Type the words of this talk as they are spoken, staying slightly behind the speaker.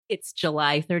It's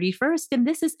July 31st, and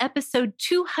this is episode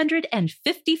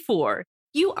 254.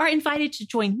 You are invited to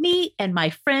join me and my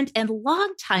friend and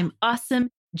longtime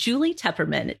awesome Julie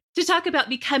Tepperman to talk about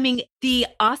becoming the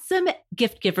awesome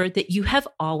gift giver that you have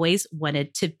always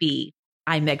wanted to be.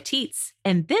 I'm Meg Tietz,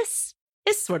 and this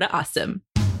is Sorta Awesome.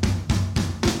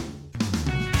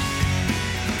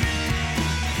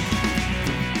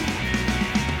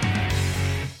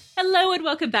 Hello and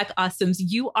welcome back, Awesomes.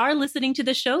 You are listening to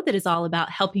the show that is all about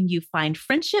helping you find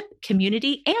friendship,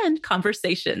 community, and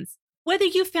conversations. Whether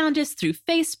you found us through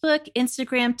Facebook,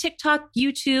 Instagram, TikTok,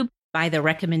 YouTube, by the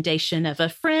recommendation of a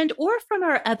friend, or from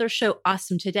our other show,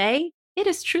 Awesome Today, it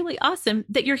is truly awesome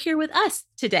that you're here with us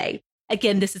today.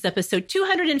 Again, this is episode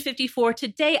 254.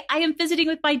 Today, I am visiting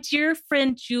with my dear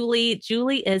friend, Julie.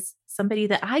 Julie is somebody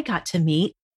that I got to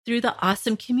meet through the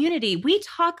Awesome community. We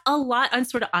talk a lot on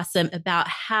Sorta Awesome about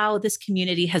how this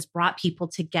community has brought people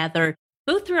together,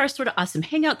 both through our Sorta Awesome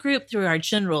Hangout group, through our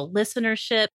general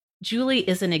listenership. Julie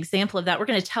is an example of that. We're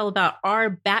going to tell about our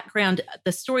background,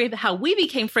 the story of how we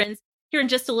became friends here in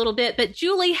just a little bit. But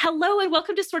Julie, hello and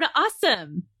welcome to Sorta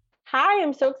Awesome. Hi,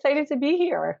 I'm so excited to be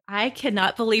here. I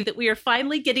cannot believe that we are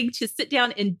finally getting to sit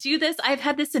down and do this. I've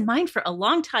had this in mind for a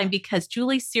long time because,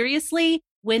 Julie, seriously,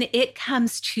 when it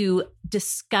comes to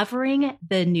discovering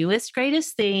the newest,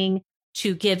 greatest thing,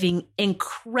 to giving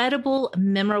incredible,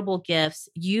 memorable gifts,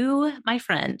 you, my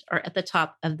friend, are at the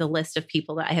top of the list of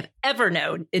people that I have ever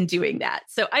known in doing that.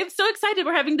 So I'm so excited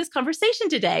we're having this conversation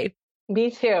today.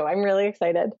 Me too. I'm really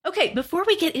excited. Okay, before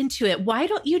we get into it, why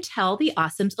don't you tell the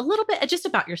Awesomes a little bit just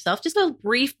about yourself, just a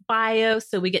brief bio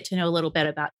so we get to know a little bit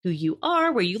about who you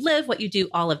are, where you live, what you do,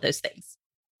 all of those things.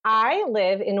 I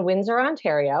live in Windsor,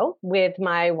 Ontario with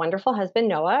my wonderful husband,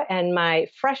 Noah, and my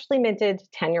freshly minted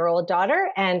 10-year-old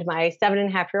daughter and my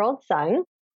 7.5-year-old son.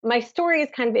 My story is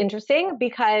kind of interesting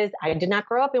because I did not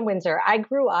grow up in Windsor. I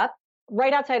grew up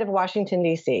right outside of Washington,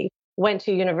 D.C., went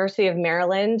to University of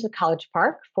Maryland, College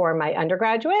Park for my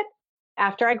undergraduate.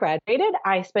 After I graduated,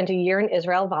 I spent a year in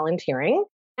Israel volunteering.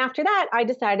 After that, I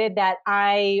decided that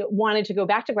I wanted to go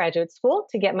back to graduate school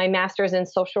to get my master's in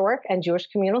social work and Jewish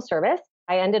communal service.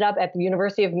 I ended up at the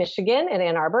University of Michigan in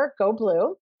Ann Arbor, go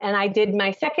blue. And I did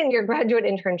my second year graduate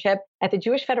internship at the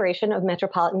Jewish Federation of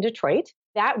Metropolitan Detroit.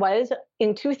 That was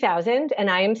in 2000. And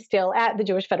I am still at the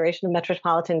Jewish Federation of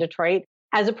Metropolitan Detroit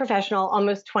as a professional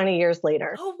almost 20 years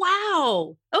later.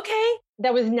 Oh, wow. Okay.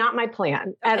 That was not my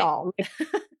plan at all.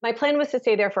 My plan was to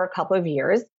stay there for a couple of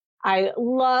years. I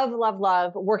love, love,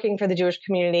 love working for the Jewish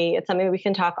community. It's something that we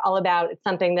can talk all about. It's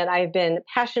something that I've been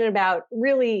passionate about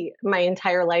really my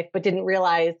entire life, but didn't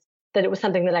realize that it was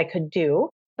something that I could do.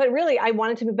 But really, I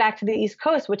wanted to move back to the East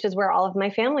Coast, which is where all of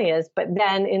my family is. But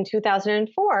then in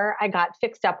 2004, I got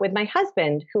fixed up with my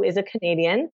husband, who is a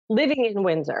Canadian living in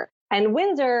Windsor. And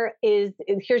Windsor is,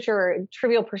 here's your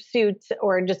trivial pursuit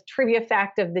or just trivia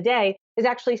fact of the day, is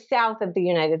actually south of the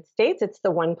United States. It's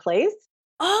the one place.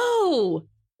 Oh,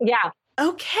 yeah.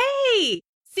 Okay.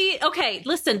 See, okay,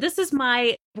 listen, this is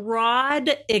my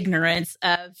broad ignorance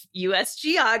of U.S.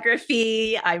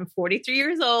 geography. I'm 43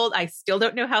 years old. I still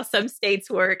don't know how some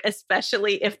states work,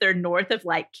 especially if they're north of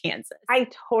like Kansas. I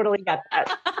totally get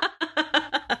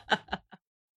that.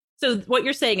 So what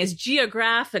you're saying is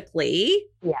geographically,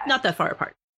 not that far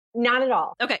apart. Not at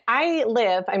all. Okay. I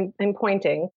live, I'm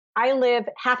pointing, I live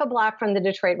half a block from the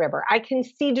Detroit River. I can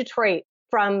see Detroit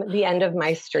from the end of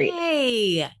my street.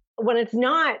 Hey. When it's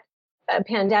not a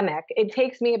pandemic, it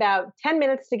takes me about 10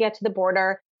 minutes to get to the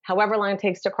border, however long it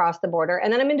takes to cross the border.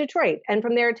 And then I'm in Detroit. And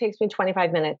from there, it takes me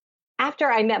 25 minutes.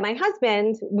 After I met my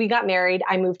husband, we got married.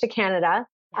 I moved to Canada,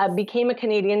 became a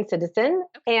Canadian citizen.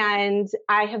 And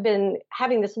I have been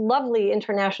having this lovely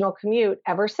international commute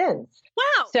ever since.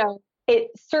 Wow. So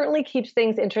it certainly keeps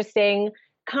things interesting,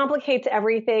 complicates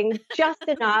everything just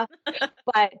enough.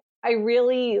 But I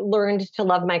really learned to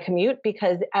love my commute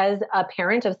because as a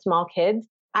parent of small kids,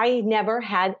 I never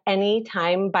had any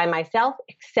time by myself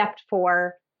except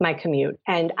for my commute.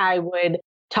 And I would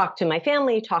talk to my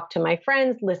family, talk to my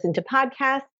friends, listen to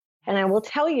podcasts. And I will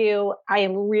tell you, I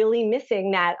am really missing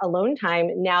that alone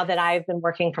time now that I've been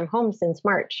working from home since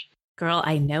March. Girl,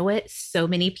 I know it. So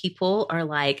many people are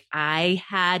like, I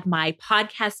had my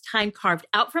podcast time carved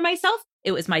out for myself.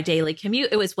 It was my daily commute.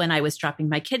 It was when I was dropping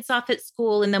my kids off at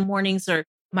school in the mornings or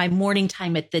my morning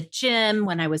time at the gym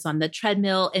when I was on the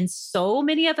treadmill. And so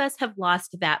many of us have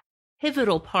lost that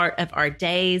pivotal part of our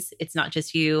days. It's not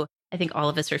just you. I think all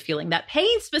of us are feeling that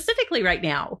pain specifically right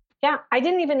now. Yeah, I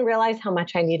didn't even realize how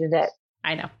much I needed it.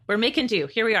 I know. We're making do.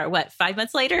 Here we are. What, 5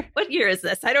 months later? What year is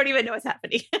this? I don't even know what's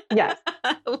happening. Yes.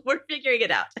 We're figuring it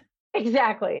out.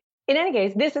 Exactly. in any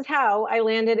case, this is how I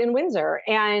landed in Windsor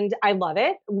and I love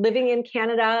it. Living in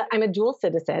Canada, I'm a dual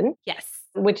citizen. Yes.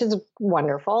 Which is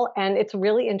wonderful. And it's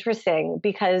really interesting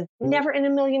because never in a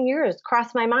million years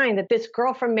crossed my mind that this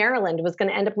girl from Maryland was going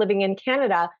to end up living in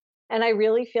Canada. And I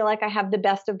really feel like I have the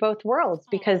best of both worlds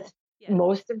because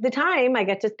most of the time I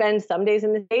get to spend some days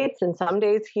in the States and some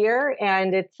days here.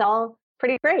 And it's all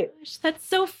pretty great. Gosh, that's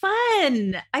so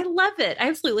fun. I love it. I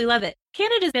absolutely love it.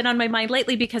 Canada's been on my mind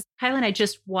lately because Kyle and I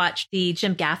just watched the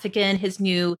Jim Gaffigan, his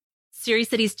new series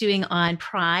that he's doing on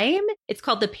Prime. It's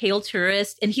called The Pale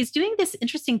Tourist. And he's doing this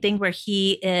interesting thing where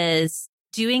he is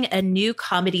doing a new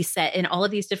comedy set in all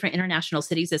of these different international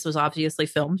cities. This was obviously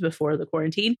filmed before the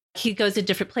quarantine. He goes to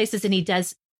different places and he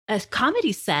does a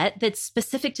comedy set that's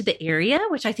specific to the area,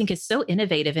 which I think is so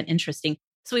innovative and interesting.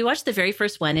 So we watched the very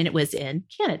first one and it was in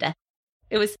Canada.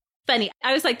 It was funny.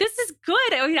 I was like, this is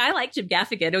good. I mean, I like Jim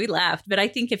Gaffigan. We laughed. But I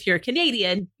think if you're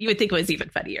Canadian, you would think it was even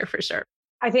funnier for sure.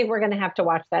 I think we're going to have to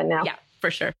watch that now. Yeah,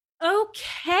 for sure.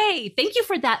 Okay. Thank you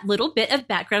for that little bit of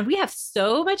background. We have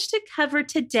so much to cover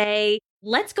today.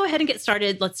 Let's go ahead and get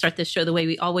started. Let's start this show the way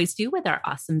we always do with our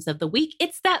Awesomes of the Week.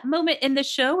 It's that moment in the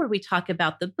show where we talk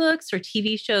about the books or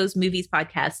TV shows, movies,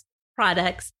 podcasts,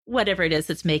 products, whatever it is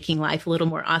that's making life a little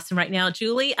more awesome right now.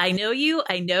 Julie, I know you.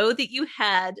 I know that you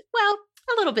had, well,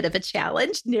 a little bit of a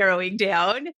challenge narrowing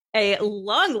down a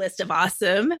long list of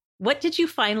awesome. What did you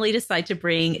finally decide to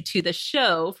bring to the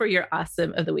show for your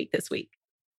Awesome of the Week this week?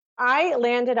 I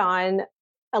landed on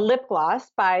a lip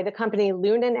gloss by the company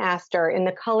Lune and Aster in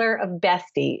the color of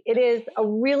Bestie. It is a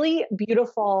really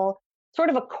beautiful, sort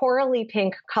of a corally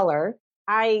pink color.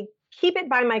 I keep it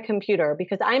by my computer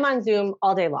because I'm on Zoom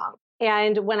all day long.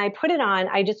 And when I put it on,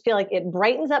 I just feel like it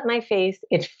brightens up my face.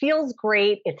 It feels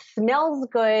great. It smells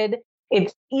good.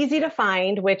 It's easy to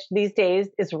find, which these days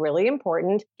is really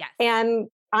important. Yes. And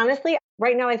honestly,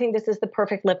 right now, I think this is the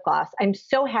perfect lip gloss. I'm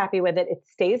so happy with it. It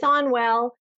stays on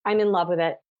well. I'm in love with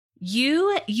it.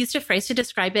 You used a phrase to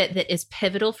describe it that is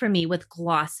pivotal for me with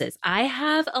glosses. I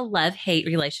have a love-hate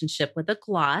relationship with a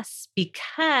gloss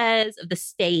because of the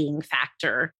staying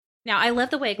factor. Now, I love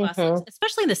the way gloss looks,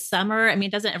 especially in the summer. I mean,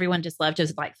 doesn't everyone just love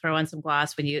to like throw on some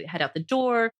gloss when you head out the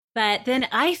door? But then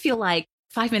I feel like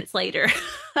 5 minutes later,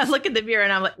 I look in the mirror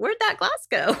and I'm like, where'd that gloss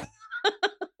go?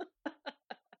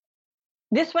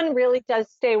 This one really does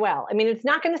stay well. I mean, it's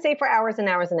not going to stay for hours and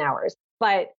hours and hours,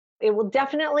 but it will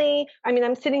definitely, I mean,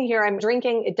 I'm sitting here, I'm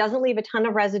drinking. It doesn't leave a ton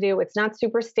of residue. It's not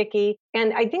super sticky.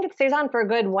 And I think it stays on for a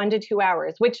good 1 to 2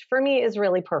 hours, which for me is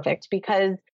really perfect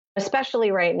because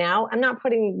especially right now, I'm not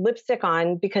putting lipstick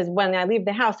on because when I leave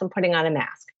the house, I'm putting on a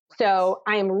mask. So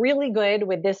I am really good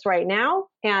with this right now.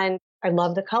 And I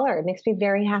love the color. It makes me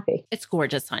very happy. It's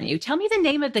gorgeous on you. Tell me the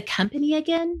name of the company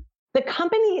again. The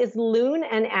company is Lune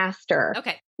and Aster.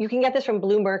 Okay. You can get this from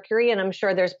Bluemercury, and I'm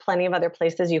sure there's plenty of other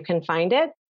places you can find it.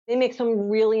 They make some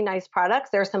really nice products.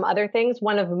 There are some other things.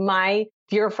 One of my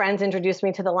dear friends introduced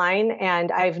me to the line,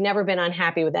 and I've never been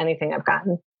unhappy with anything I've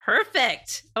gotten.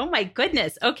 Perfect. Oh my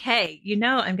goodness. Okay. You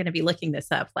know, I'm going to be looking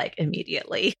this up like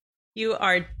immediately. You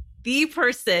are the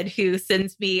person who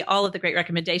sends me all of the great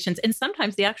recommendations and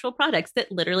sometimes the actual products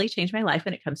that literally change my life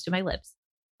when it comes to my lips.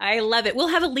 I love it. We'll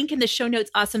have a link in the show notes,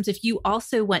 Awesomes, if you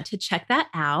also want to check that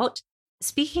out.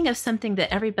 Speaking of something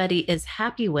that everybody is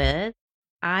happy with,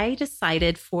 I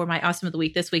decided for my Awesome of the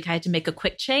Week this week, I had to make a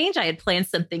quick change. I had planned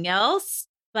something else,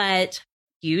 but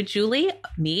you, Julie,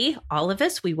 me, all of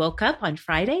us, we woke up on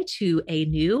Friday to a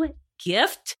new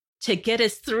gift to get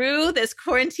us through this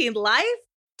quarantine life.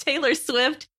 Taylor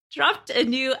Swift dropped a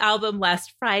new album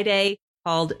last Friday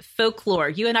called Folklore.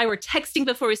 You and I were texting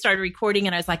before we started recording,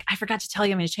 and I was like, I forgot to tell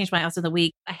you I'm going to change my Awesome of the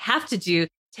Week. I have to do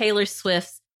Taylor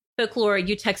Swift's Folklore.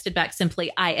 You texted back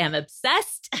simply, I am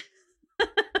obsessed.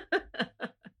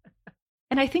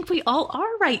 And I think we all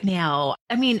are right now.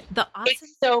 I mean, the Awesomes.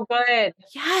 It's so good.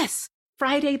 Yes.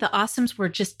 Friday, the Awesomes were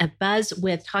just a buzz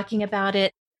with talking about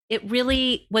it. It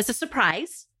really was a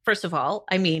surprise. First of all,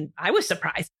 I mean, I was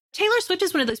surprised. Taylor Swift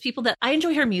is one of those people that I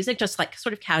enjoy her music just like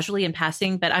sort of casually in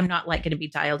passing, but I'm not like going to be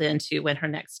dialed into when her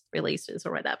next release is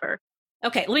or whatever.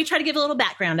 Okay, let me try to give a little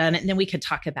background on it and then we could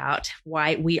talk about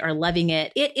why we are loving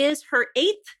it. It is her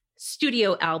 8th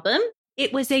studio album.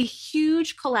 It was a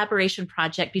huge collaboration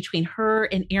project between her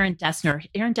and Aaron Dessner.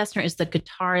 Aaron Dessner is the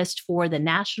guitarist for The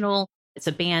National. It's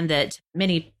a band that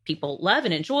many people love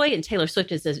and enjoy, and Taylor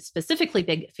Swift is a specifically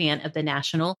big fan of The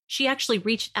National. She actually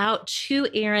reached out to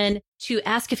Aaron to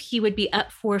ask if he would be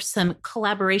up for some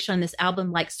collaboration on this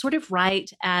album, like sort of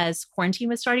right as quarantine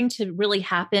was starting to really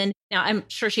happen. Now, I'm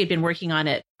sure she had been working on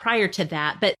it prior to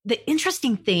that, but the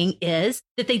interesting thing is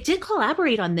that they did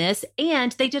collaborate on this,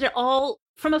 and they did it all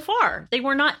from afar. They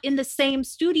were not in the same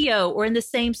studio or in the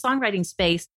same songwriting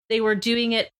space. They were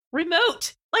doing it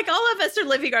remote, like all of us are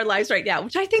living our lives right now,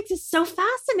 which I think is so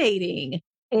fascinating.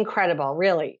 Incredible,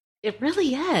 really. It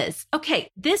really is. Okay,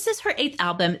 this is her 8th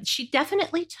album. She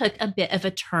definitely took a bit of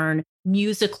a turn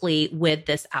musically with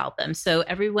this album. So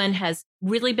everyone has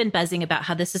really been buzzing about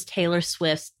how this is Taylor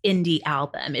Swift's indie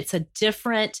album. It's a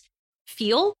different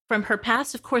feel from her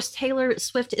past. Of course, Taylor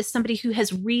Swift is somebody who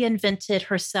has reinvented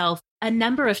herself a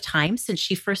number of times since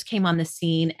she first came on the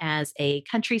scene as a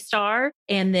country star,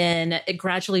 and then it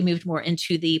gradually moved more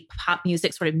into the pop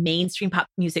music, sort of mainstream pop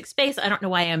music space. I don't know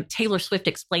why I'm Taylor Swift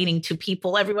explaining to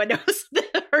people. Everyone knows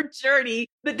her journey,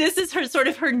 but this is her sort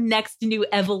of her next new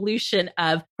evolution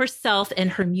of herself,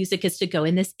 and her music is to go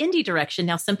in this indie direction.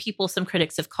 Now, some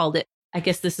critics have called it, I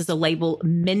guess this is a label,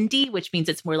 Mindy, which means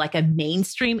it's more like a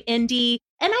mainstream indie.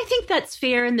 And I think that's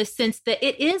fair in the sense that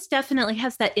it is definitely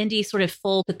has that indie sort of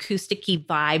folk acoustic-y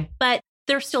vibe, but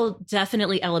there's still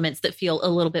definitely elements that feel a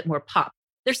little bit more pop.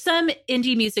 There's some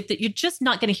indie music that you're just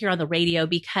not going to hear on the radio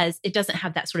because it doesn't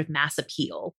have that sort of mass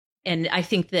appeal. And I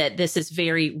think that this is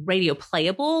very radio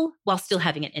playable while still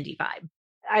having an indie vibe.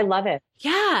 I love it.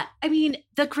 Yeah. I mean,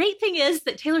 the great thing is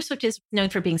that Taylor Swift is known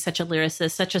for being such a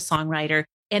lyricist, such a songwriter,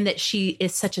 and that she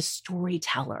is such a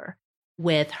storyteller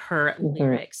with her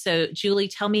lyrics. So, Julie,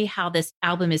 tell me how this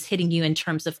album is hitting you in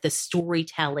terms of the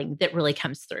storytelling that really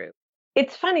comes through.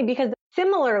 It's funny because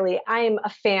similarly, I'm a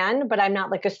fan, but I'm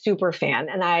not like a super fan.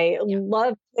 And I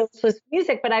love Taylor Swift's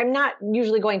music, but I'm not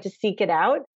usually going to seek it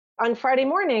out. On Friday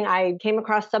morning, I came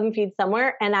across some feed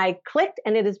somewhere and I clicked,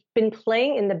 and it has been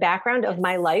playing in the background of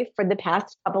my life for the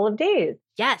past couple of days.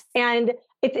 Yes. And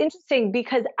it's interesting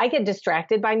because I get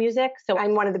distracted by music. So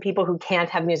I'm one of the people who can't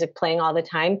have music playing all the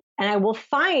time. And I will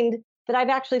find that I've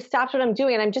actually stopped what I'm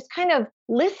doing and I'm just kind of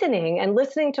listening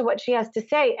to what she has to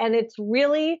say. And it's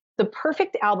really the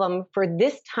perfect album for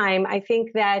this time. I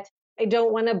think that I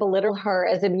don't want to belittle her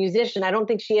as a musician. I don't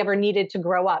think she ever needed to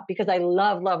grow up because I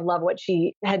love, love, love what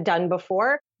she had done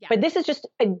before. Yeah. But this is just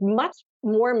a much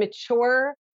more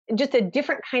mature, just a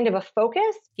different kind of a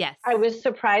focus. Yes. I was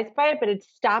surprised by it, but it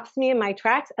stops me in my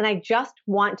tracks. And I just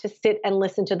want to sit and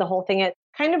listen to the whole thing. It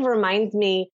kind of reminds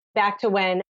me back to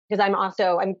when, because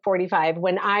I'm 45,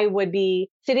 when I would be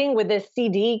sitting with this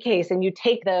CD case and you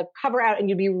take the cover out and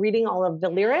you'd be reading all of the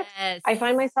lyrics. Yes. I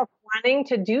find myself wanting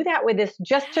to do that with this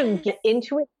just to get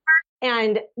into it.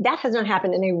 And that has not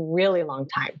happened in a really long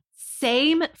time.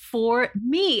 Same for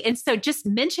me. And so just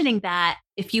mentioning that,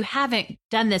 if you haven't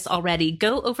done this already,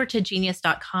 go over to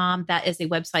genius.com. That is a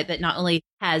website that not only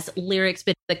has lyrics,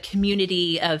 but the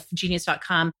community of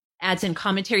genius.com adds in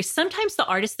commentary. Sometimes the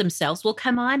artists themselves will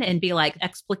come on and be like,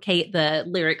 explicate the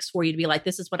lyrics for you to be like,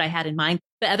 this is what I had in mind.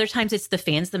 But other times it's the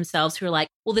fans themselves who are like,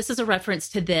 well, this is a reference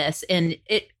to this. And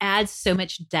it adds so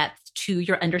much depth to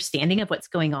your understanding of what's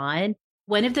going on.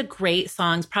 One of the great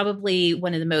songs, probably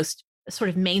one of the most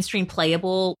sort of mainstream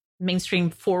playable,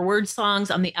 mainstream forward songs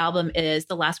on the album is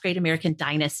The Last Great American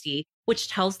Dynasty, which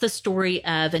tells the story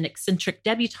of an eccentric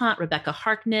debutante, Rebecca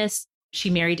Harkness. She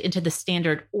married into the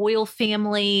Standard Oil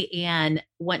family and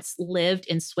once lived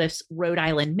in Swift's Rhode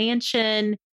Island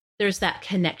mansion. There's that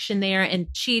connection there. And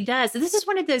she does. This is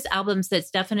one of those albums that's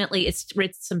definitely, it's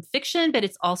some fiction, but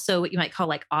it's also what you might call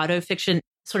like autofiction,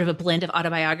 sort of a blend of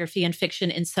autobiography and fiction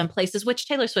in some places, which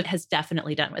Taylor Swift has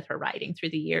definitely done with her writing through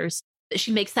the years.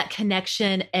 She makes that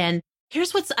connection. And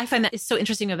here's what I find that is so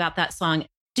interesting about that song.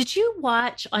 Did you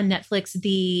watch on Netflix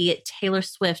the Taylor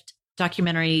Swift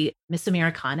documentary, Miss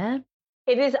Americana?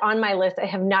 It is on my list. I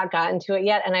have not gotten to it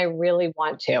yet, and I really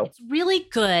want to. It's really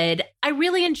good. I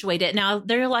really enjoyed it. Now,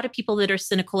 there are a lot of people that are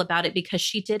cynical about it because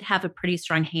she did have a pretty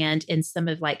strong hand in some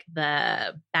of like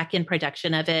the back end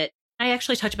production of it. I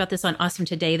actually talked about this on Awesome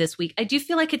Today this week. I do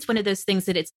feel like it's one of those things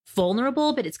that it's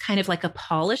vulnerable, but it's kind of like a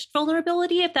polished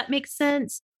vulnerability, if that makes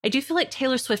sense. I do feel like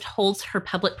Taylor Swift holds her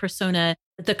public persona,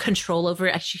 the control over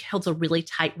it. She holds a really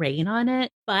tight rein on it.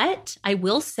 But I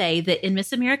will say that in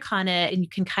Miss Americana, and you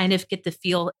can kind of get the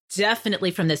feel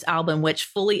definitely from this album, which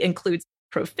fully includes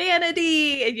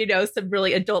profanity and, you know, some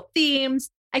really adult themes.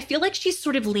 I feel like she's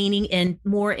sort of leaning in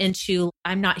more into,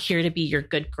 I'm not here to be your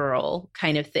good girl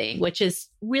kind of thing, which is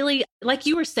really, like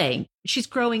you were saying, she's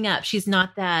growing up. She's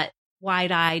not that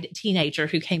wide-eyed teenager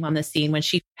who came on the scene when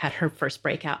she had her first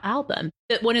breakout album.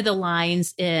 But one of the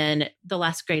lines in The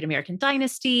Last Great American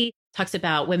Dynasty talks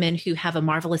about women who have a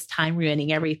marvelous time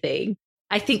ruining everything.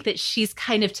 I think that she's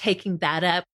kind of taking that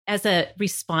up as a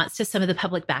response to some of the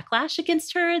public backlash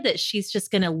against her, that she's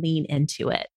just going to lean into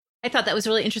it. I thought that was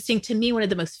really interesting. To me, one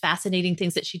of the most fascinating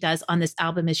things that she does on this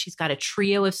album is she's got a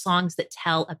trio of songs that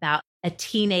tell about a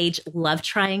teenage love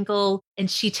triangle, and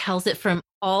she tells it from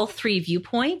all three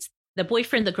viewpoints: the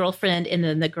boyfriend, the girlfriend, and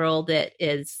then the girl that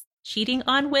is cheating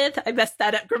on with. I messed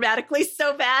that up grammatically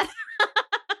so bad.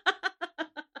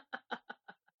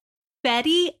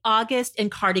 Betty, August, and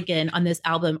Cardigan on this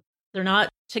album, they're not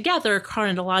together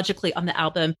chronologically on the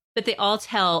album, but they all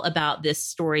tell about this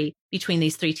story between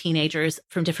these three teenagers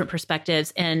from different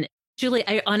perspectives. And Julie,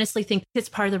 I honestly think it's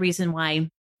part of the reason why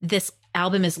this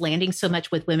album is landing so much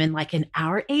with women like in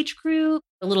our age group,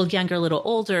 a little younger, a little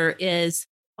older, is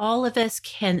all of us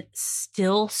can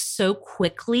still so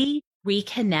quickly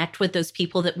reconnect with those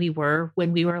people that we were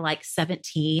when we were like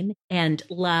 17, and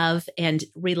love and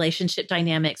relationship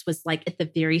dynamics was like at the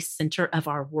very center of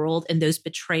our world. And those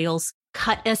betrayals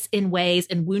cut us in ways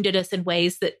and wounded us in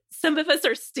ways that some of us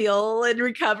are still in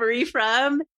recovery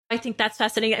from. I think that's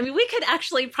fascinating. I mean, we could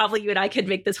actually, probably you and I could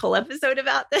make this whole episode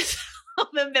about this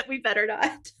album, but we better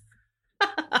not.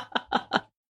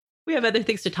 We have other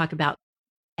things to talk about.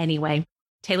 Anyway,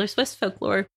 Taylor Swift's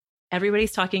Folklore.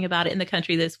 Everybody's talking about it in the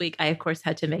country this week. I, of course,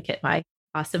 had to make it my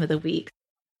awesome of the week.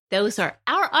 Those are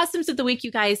our awesomes of the week,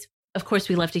 you guys. Of course,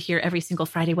 we love to hear every single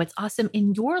Friday what's awesome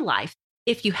in your life.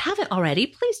 If you haven't already,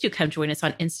 please do come join us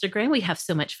on Instagram. We have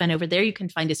so much fun over there. You can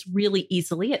find us really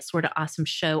easily at Sorta Awesome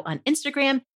Show on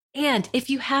Instagram. And if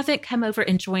you haven't come over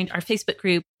and joined our Facebook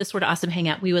group, the Sorta Awesome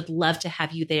Hangout, we would love to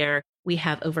have you there. We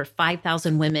have over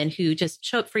 5,000 women who just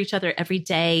show up for each other every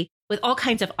day with all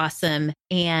kinds of awesome.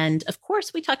 And of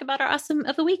course, we talk about our awesome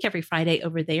of the week every Friday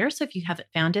over there. So if you haven't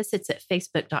found us, it's at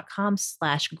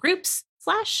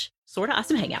facebook.com/groups/Sorta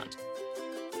Awesome Hangout.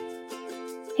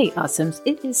 Hey, awesomes.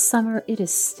 It is summer. It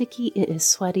is sticky. It is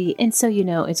sweaty. And so,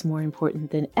 it's more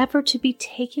important than ever to be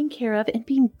taken care of and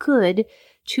being good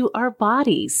to our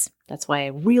bodies. That's why I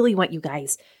really want you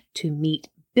guys to meet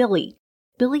Billie.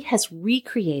 Billie has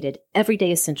recreated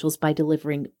everyday essentials by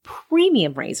delivering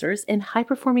premium razors and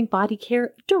high-performing body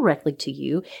care directly to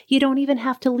you. You don't even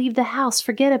have to leave the house.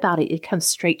 Forget about it. It comes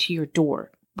straight to your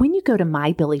door. When you go to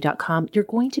mybillie.com, you're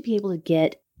going to be able to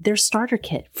get their starter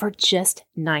kit for just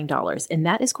 $9. And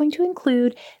that is going to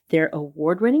include their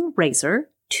award-winning razor,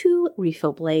 2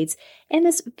 refill blades, and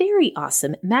this very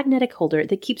awesome magnetic holder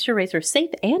that keeps your razor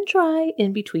safe and dry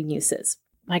in between uses.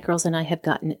 My girls and I have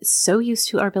gotten so used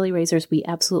to our Billie razors, we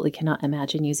absolutely cannot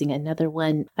imagine using another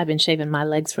one. I've been shaving my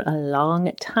legs for a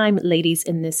long time, ladies,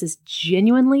 and this is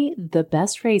genuinely the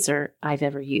best razor I've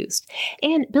ever used.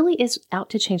 And Billie is out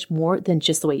to change more than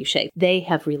just the way you shave. They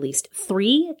have released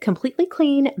 3 completely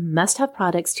clean, must-have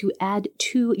products to add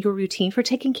to your routine for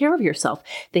taking care of yourself.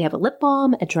 They have a lip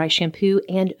balm, a dry shampoo,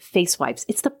 and face wipes.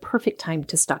 It's the perfect time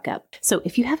to stock up. So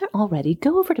if you haven't already,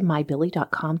 go over to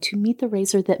mybillie.com to meet the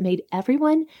razor that made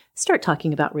everyone start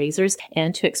talking about razors.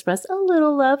 And to express a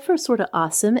little love for Sorta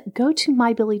Awesome, go to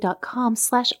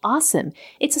mybillie.com/awesome.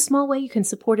 It's a small way you can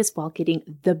support us while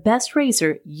getting the best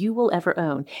razor you will ever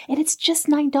own. And it's just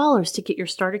 $9 to get your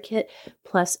starter kit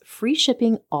plus free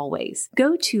shipping always.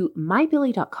 Go to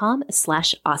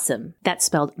mybillie.com/awesome. That's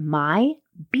spelled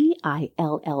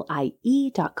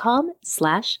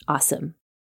BILLIE.com/awesome.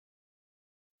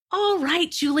 All right,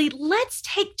 Julie, let's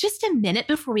take just a minute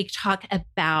before we talk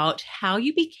about how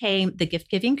you became the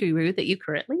gift-giving guru that you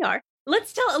currently are.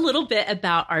 Let's tell a little bit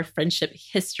about our friendship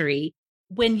history.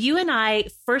 When you and I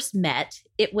first met,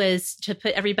 it was, to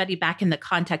put everybody back in the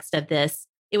context of this,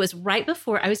 it was right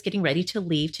before I was getting ready to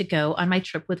leave to go on my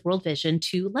trip with World Vision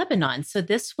to Lebanon. So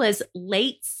this was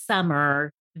late summer,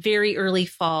 very early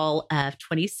fall of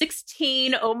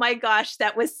 2016. Oh my gosh,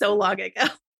 that was so long ago.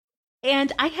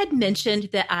 And I had mentioned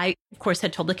that I, of course,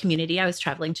 had told the community I was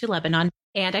traveling to Lebanon.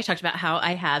 And I talked about how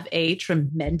I have a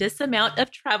tremendous amount of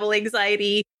travel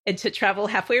anxiety, and to travel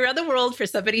halfway around the world for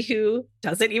somebody who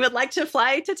doesn't even like to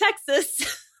fly to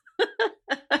Texas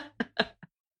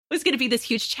was going to be this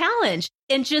huge challenge.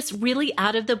 And just really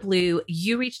out of the blue,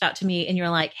 you reached out to me and you're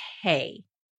like, hey,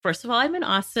 first of all, I'm an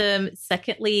awesome.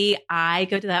 Secondly, I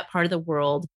go to that part of the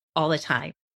world all the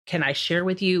time. Can I share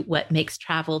with you what makes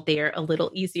travel there a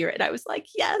little easier? And I was like,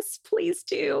 yes, please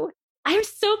do. I'm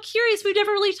so curious. We've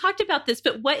never really talked about this,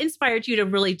 but what inspired you to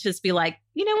really just be like,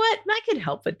 you know what? I could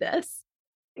help with this.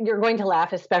 You're going to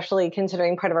laugh, especially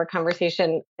considering part of our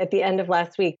conversation at the end of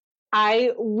last week.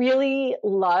 I really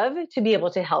love to be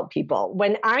able to help people.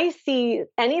 When I see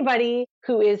anybody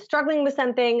who is struggling with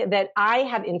something that I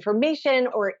have information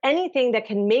or anything that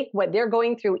can make what they're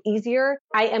going through easier,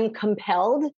 I am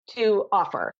compelled to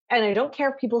offer. And I don't care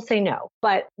if people say no,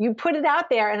 but you put it out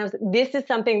there and this is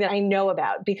something that I know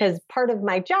about, because part of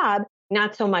my job,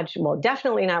 not so much, well,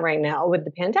 definitely not right now with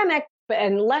the pandemic,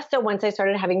 and less so once I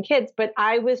started having kids, but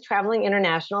I was traveling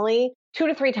internationally 2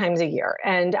 to 3 times a year.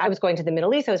 And I was going to the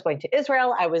Middle East. I was going to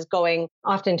Israel. I was going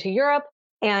often to Europe.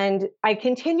 And I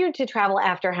continued to travel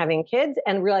after having kids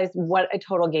and realized what a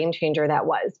total game changer that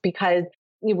was, because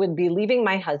you would be leaving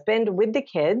my husband with the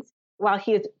kids while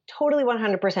he is totally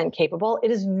 100% capable. It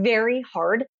is very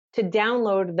hard to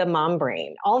download the mom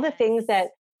brain, all the things that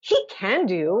he can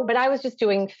do, but I was just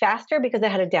doing faster because I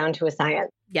had it down to a science.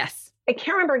 Yes. I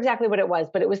can't remember exactly what it was,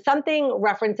 but it was something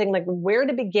referencing like where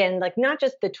to begin, like not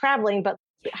just the traveling, but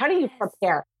how do you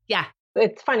prepare? Yeah.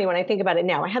 It's funny when I think about it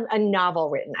now. I have a novel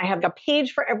written. I have a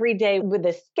page for every day with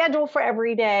a schedule for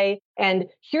every day. And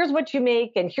here's what you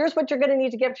make. And here's what you're going to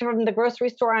need to get from the grocery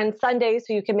store on Sunday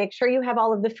so you can make sure you have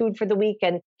all of the food for the week.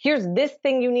 And here's this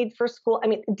thing you need for school. I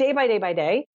mean, day by day by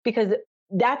day, because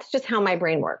that's just how my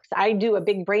brain works. I do a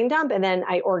big brain dump and then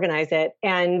I organize it.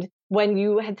 And when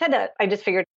you had said that, I just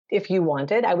figured if you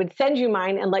wanted, I would send you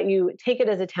mine and let you take it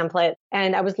as a template.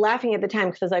 And I was laughing at the time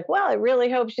because I was like, well, I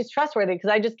really hope she's trustworthy because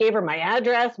I just gave her my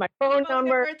address, my phone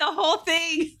number, the whole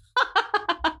thing.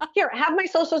 Here, have my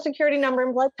social security number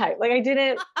and blood type. Like I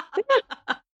didn't.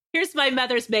 Here's my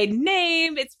mother's maiden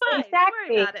name. It's fine.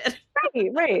 Exactly. Don't worry about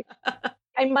it. Right.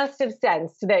 I must have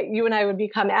sensed that you and I would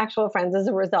become actual friends as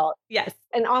a result. Yes.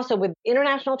 And also with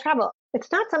international travel,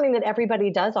 it's not something that everybody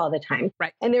does all the time.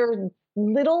 Right. And there are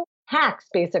little hacks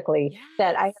basically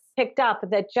that I picked up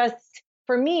that just,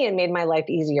 for me, it made my life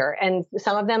easier. And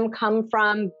some of them come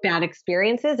from bad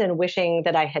experiences and wishing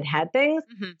that I had had things.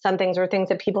 Mm-hmm. Some things were things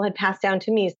that people had passed down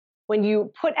to me. When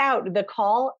you put out the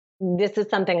call, this is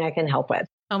something I can help with.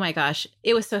 Oh my gosh.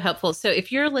 It was so helpful. So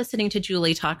if you're listening to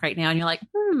Julie talk right now and you're like,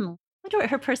 I wonder what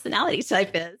her personality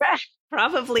type is.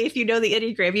 Probably, if you know the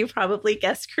Enneagram, you probably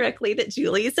guessed correctly that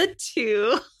Julie is a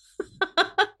 2.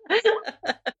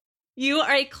 You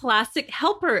are a classic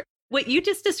helper. What you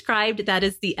just described, that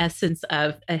is the essence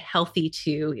of a healthy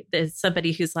 2. There's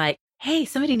somebody who's like, hey,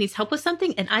 somebody needs help with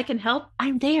something and I can help.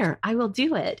 I'm there. I will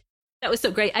do it. That was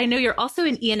so great. I know you're also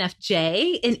an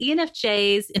ENFJ, and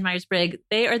ENFJs in Myers-Briggs,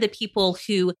 they are the people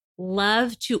who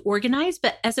love to organize,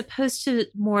 but as opposed to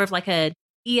more of like a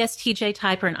ESTJ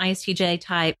type or an ISTJ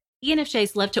type,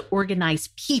 ENFJs love to organize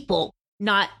people,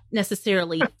 not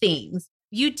necessarily things.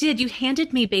 You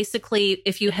handed me basically,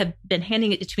 if you have been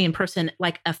handing it to me in person,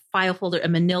 like a file folder, a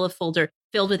manila folder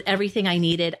filled with everything I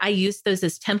needed. I used those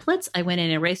as templates. I went in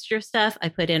and erased your stuff. I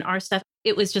put in our stuff.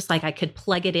 It was just like I could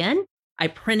plug it in. I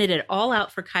printed it all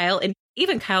out for Kyle. And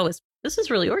even Kyle this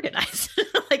is really organized.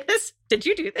 Like this, did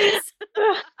you do this?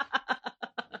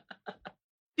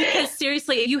 Because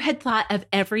seriously, you had thought of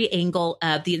every angle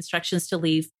of the instructions to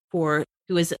leave for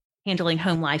who is handling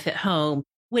home life at home,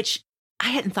 which I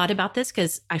hadn't thought about this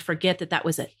because I forget that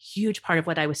was a huge part of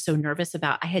what I was so nervous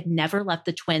about. I had never left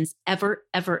the twins ever.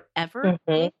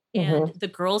 Mm-hmm. And the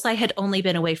girls, I had only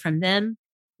been away from them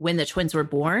when the twins were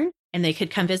born and they could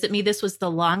come visit me. This was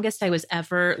the longest I was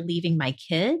ever leaving my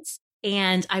kids.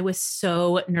 And I was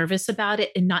so nervous about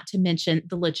it. And not to mention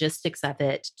the logistics of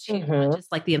it, too, not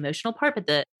just like the emotional part, but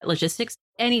the logistics.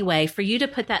 Anyway, for you to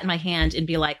put that in my hand and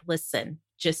be like, listen,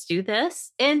 just do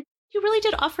this. And you really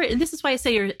did offer it. And this is why I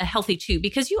say you're a healthy 2,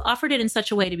 because you offered it in such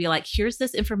a way to be like, here's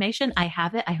this information. I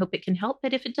have it. I hope it can help.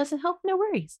 But if it doesn't help, no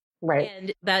worries. Right.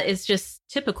 And that is just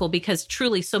typical because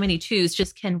truly so many 2s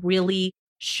just can really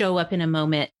show up in a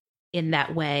moment in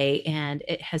that way. And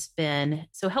it has been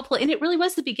so helpful. And it really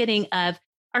was the beginning of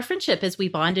our friendship as we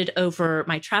bonded over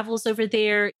my travels over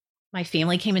there. My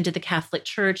family came into the Catholic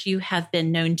Church. You have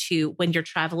been known to, when you're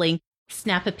traveling,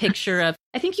 snap a picture of,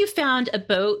 I think you found a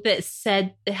boat that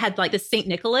had like the St.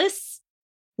 Nicholas.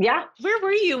 Yeah. Where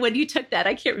were you when you took that?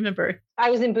 I can't remember. I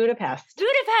was in Budapest.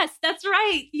 That's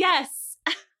right. Yes.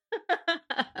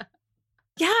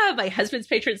 Yeah. My husband's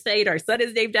patron saint, our son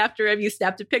is named after him. You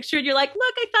snapped a picture and you're like,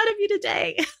 look, I thought of you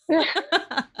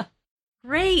today.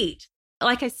 Great.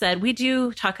 Like I said, we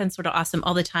do talk on Sort of Awesome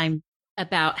all the time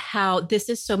about how this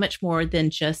is so much more than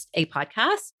just a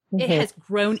podcast. It has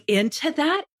grown into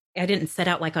that. I didn't set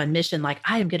out like on mission, like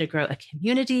I am going to grow a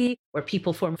community where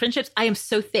people form friendships. I am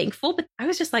so thankful, but I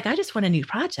was just like, I just want a new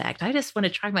project. I just want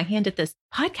to try my hand at this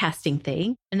podcasting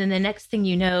thing. And then the next thing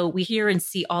you know, we hear and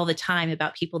see all the time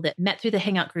about people that met through the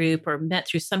Hangout group or met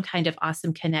through some kind of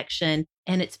awesome connection.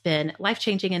 And it's been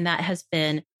life-changing. And that has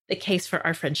been the case for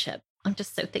our friendship. I'm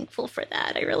just so thankful for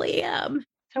that. I really am.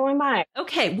 So am I.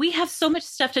 Okay. We have so much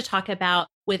stuff to talk about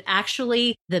with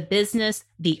actually the business,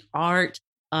 the art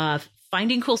of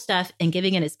finding cool stuff and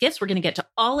giving it as gifts. We're going to get to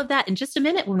all of that in just a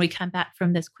minute when we come back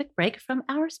from this quick break from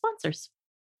our sponsors.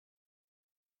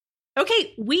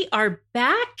 Okay, we are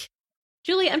back.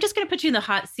 Julie, I'm just going to put you in the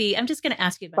hot seat. I'm just going to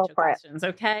ask you a bunch of questions,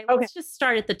 okay? Let's just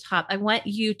start at the top. I want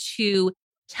you to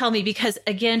Tell me, because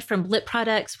again, from lip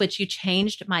products, which you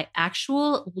changed my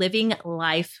actual living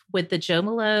life with the Jo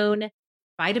Malone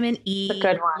vitamin E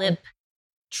lip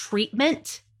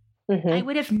treatment. I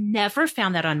would have never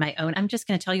found that on my own. I'm just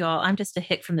going to tell you all, I'm just a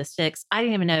hick from the sticks. I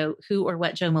didn't even know who or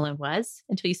what Jo Malone was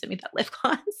until you sent me that lip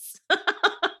gloss.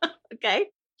 Okay.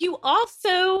 You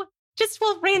also just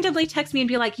will randomly text me and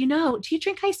be like, do you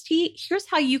drink iced tea? Here's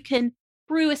how you can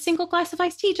brew a single glass of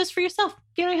iced tea just for yourself.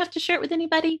 You don't have to share it with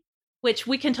anybody, which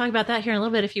we can talk about that here in a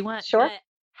little bit if you want. Sure. But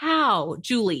how,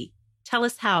 Julie, tell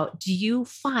us, how do you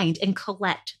find and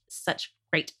collect such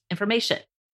great information?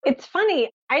 It's funny.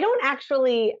 I don't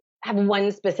actually have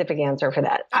one specific answer for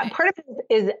that. Okay. Part of it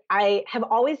is I have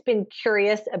always been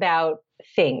curious about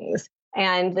things.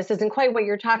 And this isn't quite what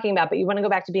you're talking about, but you want to go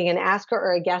back to being an asker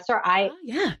or a guesser. I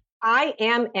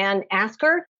am an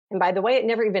asker. And by the way, it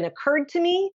never even occurred to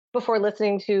me before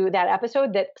listening to that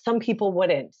episode that some people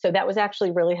wouldn't. So that was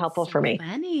actually really helpful for me.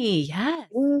 Funny, yes.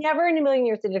 Never in a million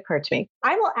years did it occur to me.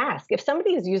 I will ask if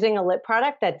somebody is using a lip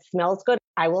product that smells good.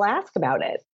 I will ask about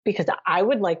it because I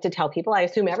would like to tell people. I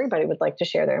assume everybody would like to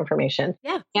share their information.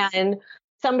 Yeah. And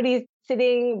somebody's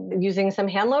sitting using some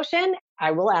hand lotion,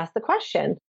 I will ask the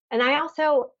question. And I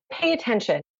also pay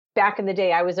attention. Back in the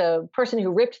day, I was a person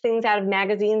who ripped things out of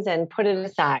magazines and put it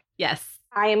aside. Yes.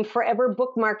 I am forever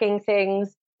bookmarking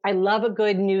things. I love a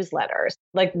good newsletter.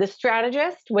 Like The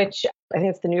Strategist, which I think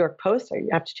it's the New York Post. So you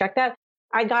have to check that.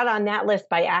 I got on that list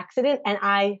by accident and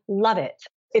I love it.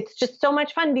 It's just so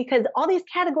much fun because all these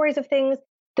categories of things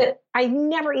that I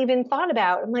never even thought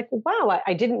about. I'm like, wow,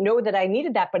 I didn't know that I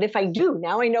needed that. But if I do,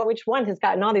 now I know which one has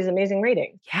gotten all these amazing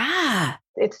ratings. Yeah.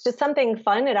 It's just something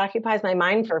fun. It occupies my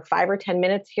mind for 5 or 10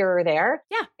 minutes here or there.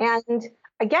 Yeah. And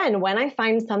again, when I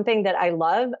find something that I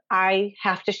love, I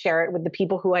have to share it with the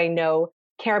people who I know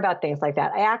care about things like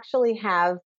that. I actually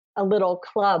have a little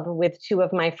club with 2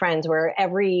 of my friends where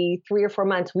every 3 or 4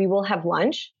 months we will have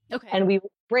lunch. Okay. And we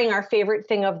bring our favorite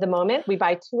thing of the moment. We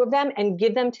buy 2 of them and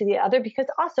give them to the other because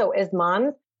also as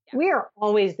moms, we are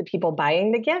always the people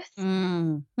buying the gifts.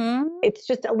 Mm-hmm. It's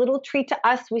just a little treat to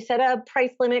us. We set a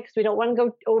price limit because we don't want to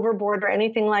go overboard or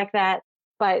anything like that.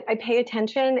 But I pay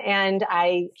attention and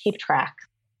I keep track.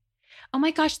 Oh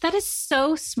my gosh, that is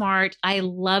so smart. I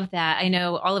love that. I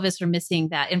know all of us are missing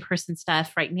that in-person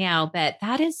stuff right now, but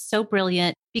that is so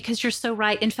brilliant because you're so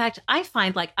right. In fact, I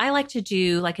find I like to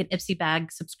do like an Ipsy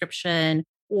bag subscription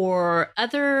or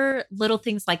other little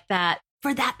things like that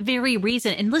for that very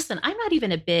reason. And listen, I'm not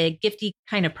even a big gifty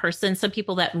kind of person. Some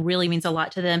people that really means a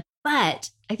lot to them, but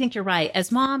I think you're right.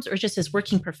 As moms or just as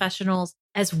working professionals,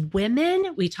 as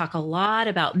women, we talk a lot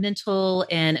about mental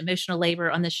and emotional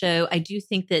labor on the show. I do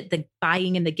think that the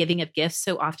buying and the giving of gifts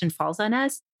so often falls on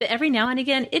us. But every now and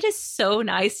again, it is so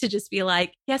nice to just be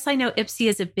like, yes, I know Ipsy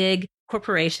is a big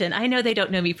corporation. I know they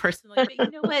don't know me personally, but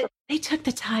you know what? They took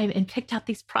the time and picked out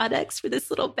these products for this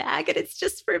little bag and it's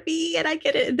just for me and I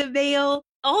get it in the mail.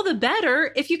 All the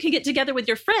better if you can get together with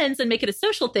your friends and make it a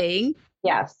social thing.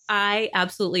 Yes. I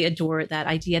absolutely adore that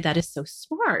idea. That is so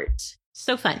smart.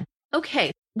 So fun.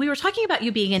 Okay. We were talking about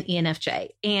you being an ENFJ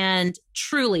and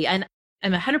truly, and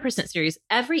I'm 100% serious.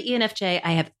 Every ENFJ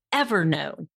I have ever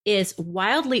known is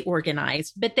wildly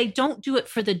organized, but they don't do it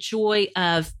for the joy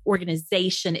of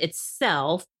organization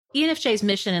itself. ENFJ's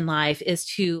mission in life is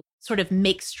to sort of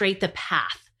make straight the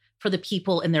path for the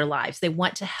people in their lives. They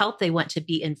want to help. They want to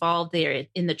be involved. They're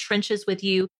in the trenches with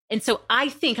you. And so I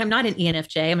think I'm not an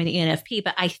ENFJ, I'm an ENFP,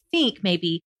 but I think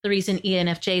maybe the reason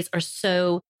ENFJs are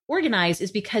so organized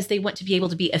is because they want to be able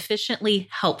to be efficiently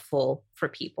helpful for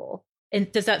people. And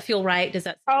does that feel right? Does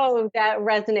that? Oh, that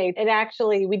resonates. And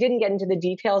actually, we didn't get into the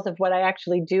details of what I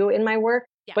actually do in my work,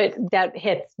 but that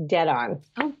hits dead on.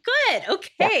 Oh, good.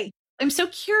 Okay. Yeah. I'm so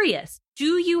curious.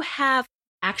 Do you have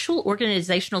actual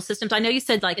organizational systems? I know you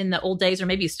said in the old days, or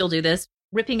maybe you still do this,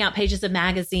 ripping out pages of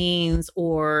magazines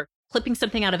or clipping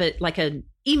something out of it, like an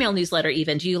email newsletter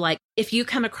even. Do you if you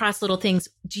come across little things,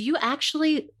 do you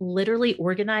actually literally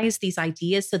organize these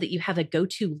ideas so that you have a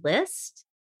go-to list?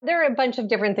 There are a bunch of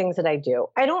different things that I do.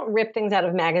 I don't rip things out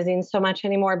of magazines so much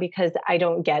anymore because I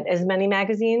don't get as many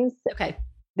magazines. Okay.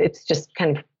 It's just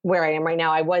kind of where I am right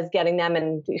now. I was getting them,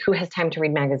 and who has time to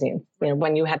read magazines,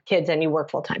 when you have kids and you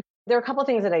work full time. There are a couple of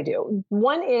things that I do.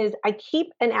 One is I keep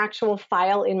an actual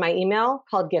file in my email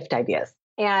called gift ideas.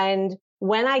 And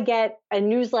when I get a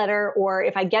newsletter or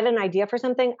if I get an idea for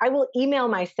something, I will email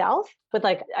myself with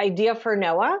idea for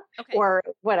Noah or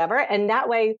whatever. And that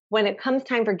way, when it comes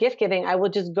time for gift giving, I will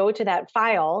just go to that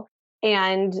file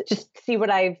and just see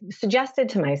what I've suggested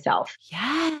to myself.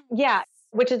 Yeah,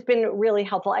 which has been really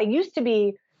helpful. I used to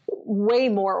be way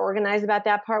more organized about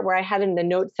that part where I had in the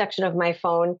notes section of my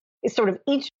phone sort of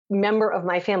each member of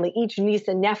my family, each niece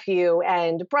and nephew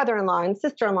and brother-in-law and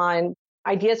sister-in-law, and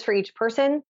ideas for each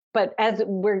person. But as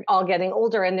we're all getting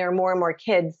older and there are more and more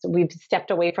kids, we've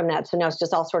stepped away from that. So now it's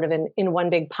just all sort of in one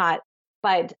big pot.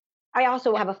 But I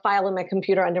also have a file in my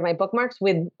computer under my bookmarks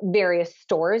with various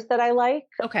stores that I like.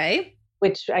 Okay.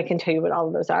 Which I can tell you what all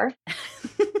of those are.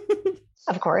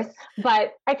 Of course.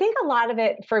 But I think a lot of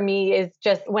it for me is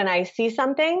just when I see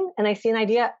something and I see an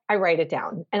idea, I write it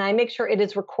down and I make sure it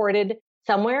is recorded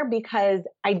somewhere because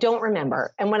I don't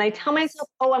remember. And when I tell myself,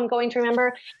 oh, I'm going to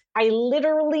remember, I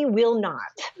literally will not.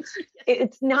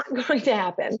 It's not going to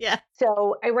happen. Yeah.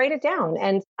 So I write it down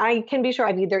and I can be sure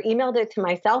I've either emailed it to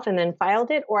myself and then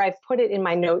filed it, or I've put it in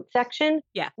my notes section.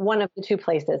 Yeah. One of the two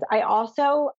places. I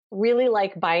also really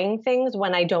like buying things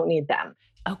when I don't need them.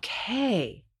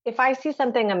 Okay. If I see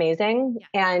something amazing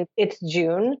and it's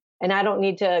June and I don't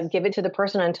need to give it to the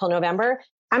person until November,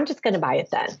 I'm just going to buy it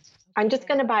then. I'm just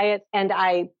going to buy it and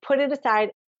I put it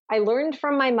aside. I learned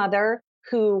from my mother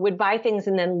who would buy things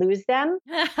and then lose them.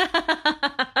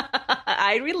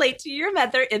 I relate to your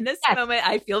mother in this moment.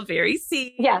 I feel very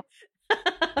seen. Yeah.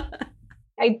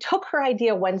 I took her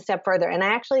idea one step further and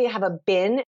I actually have a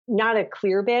bin, not a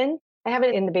clear bin. I have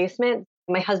it in the basement.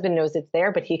 My husband knows it's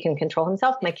there, but he can control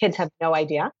himself. My kids have no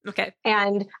idea. Okay.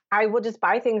 And I will just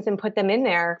buy things and put them in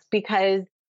there because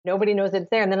nobody knows it's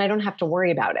there. And then I don't have to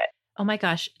worry about it. Oh my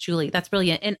gosh, Julie, that's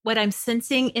brilliant. And what I'm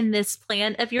sensing in this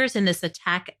plan of yours, in this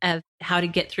attack of how to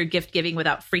get through gift giving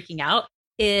without freaking out,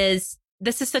 is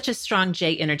this is such a strong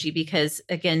J energy because,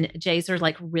 again, J's are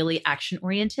like really action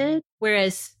oriented.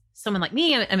 Whereas someone like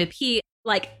me, I'm a P,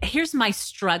 like, here's my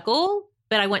struggle,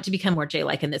 but I want to become more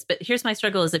J-like in this. But here's my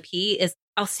struggle as a P is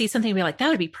I'll see something and be like, that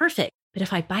would be perfect. But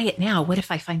if I buy it now, what if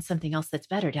I find something else that's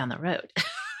better down the road?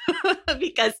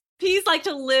 Because P's like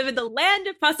to live in the land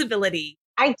of possibility.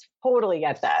 I totally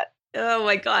get that. Oh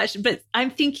my gosh. But I'm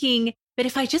thinking, but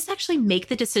if I just actually make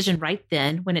the decision right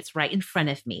then when it's right in front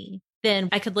of me, then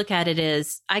I could look at it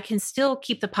as I can still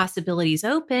keep the possibilities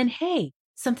open. Hey,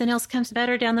 something else comes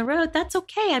better down the road. That's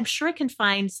okay. I'm sure I can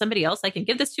find somebody else I can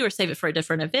give this to or save it for a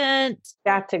different event.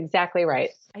 That's exactly right.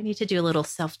 I need to do a little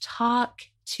self-talk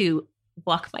to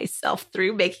walk myself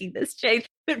through making this change.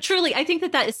 But truly, I think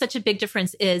that is such a big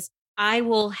difference is I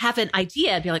will have an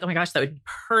idea and be like, oh my gosh, that would be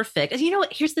perfect. And you know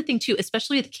what? Here's the thing too,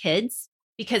 especially with kids,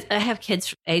 because I have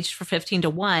kids aged from 15 to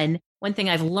 1. One thing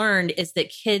I've learned is that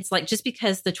kids, like, just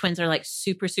because the twins are like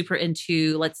super, super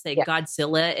into, let's say,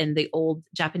 Godzilla and the old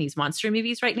Japanese monster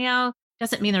movies right now,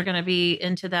 doesn't mean they're going to be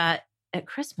into that at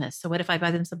Christmas. So what if I buy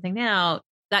them something now?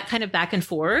 That kind of back and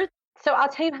forth. So I'll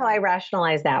tell you how I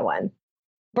rationalize that one.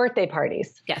 Birthday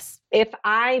parties. Yes. If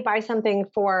I buy something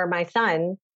for my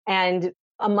son and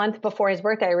a month before his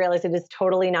birthday, I realize it is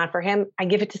totally not for him, I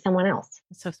give it to someone else.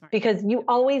 That's so smart. Because you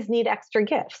always need extra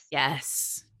gifts.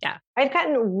 Yes. Yeah. I've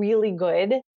gotten really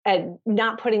good at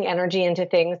not putting energy into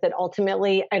things that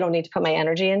ultimately I don't need to put my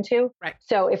energy into. Right.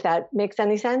 So if that makes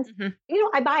any sense,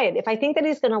 I buy it. If I think that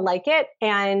he's going to like it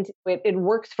and it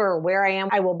works for where I am,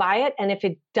 I will buy it. And if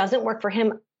it doesn't work for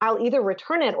him, I'll either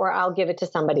return it or I'll give it to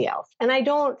somebody else. And I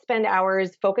don't spend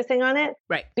hours focusing on it.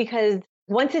 Right. Because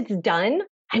once it's done,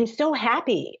 I'm so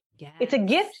happy. Yes. It's a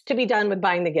gift to be done with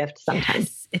buying the gift sometimes.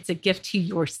 Yes. It's a gift to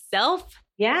yourself.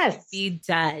 Yes. Be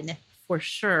done for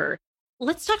sure.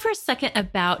 Let's talk for a second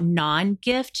about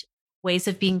non-gift ways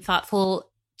of being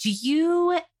thoughtful. Do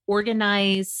you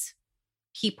organize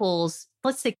people's,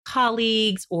 let's say,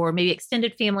 colleagues or maybe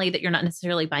extended family that you're not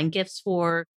necessarily buying gifts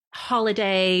for,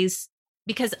 holidays?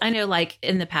 Because I know, like,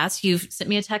 in the past, you've sent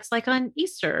me a text like on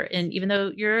Easter. And even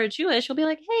though you're Jewish, you'll be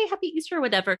like, hey, happy Easter or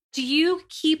whatever. Do you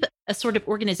keep a sort of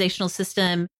organizational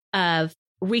system of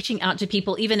reaching out to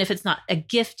people, even if it's not a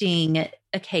gifting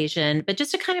occasion, but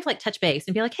just to kind of like touch base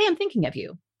and be like, hey, I'm thinking of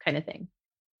you kind of thing?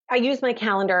 I use my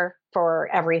calendar for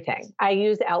everything. I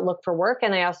use Outlook for work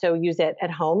and I also use it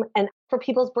at home. And for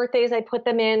people's birthdays, I put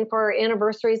them in. For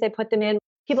anniversaries, I put them in.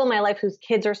 People in my life whose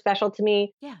kids are special to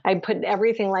me, I put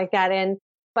everything like that in.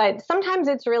 But sometimes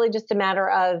it's really just a matter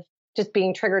of just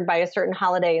being triggered by a certain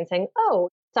holiday and saying, oh,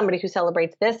 somebody who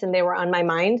celebrates this and they were on my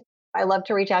mind. I love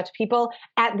to reach out to people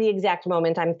at the exact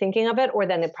moment I'm thinking of it, or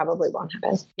then it probably won't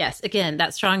happen. Yes. Again,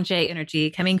 that strong J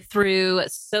energy coming through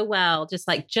so well.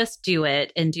 Just do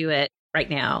it and do it right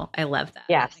now. I love that.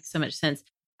 Yes. That makes so much sense.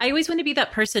 I always want to be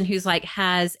that person who's like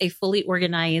has a fully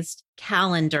organized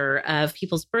calendar of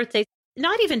people's birthdays,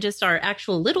 not even just our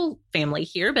actual little family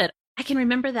here, but I can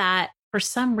remember that for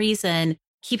some reason,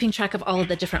 keeping track of all of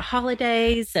the different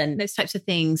holidays and those types of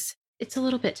things, it's a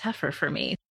little bit tougher for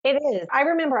me. It is. I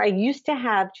remember I used to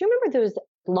have, do you remember those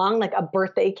long, like a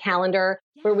birthday calendar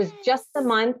where it was just the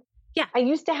month Yeah. I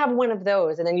used to have one of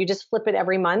those and then you just flip it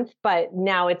every month, but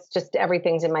now it's just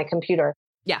everything's in my computer.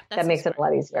 Yeah. That makes it a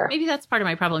lot easier. Maybe that's part of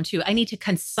my problem too. I need to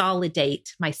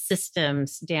consolidate my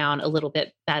systems down a little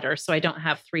bit better. So I don't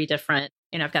have three different,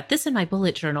 I've got this in my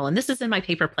bullet journal and this is in my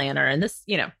paper planner and this,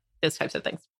 those types of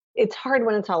things. It's hard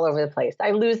when it's all over the place.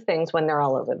 I lose things when they're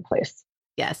all over the place.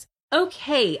 Yes.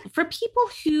 Okay. For people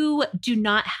who do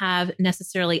not have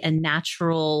necessarily a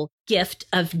natural gift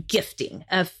of gifting,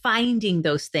 of finding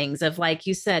those things, of like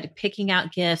you said, picking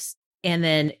out gifts and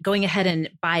then going ahead and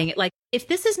buying it. Like if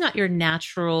this is not your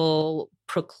natural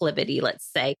proclivity, let's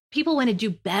say, people want to do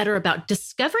better about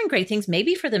discovering great things,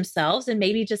 maybe for themselves and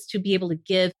maybe just to be able to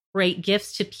give great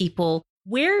gifts to people.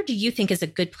 Where do you think is a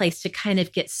good place to kind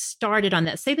of get started on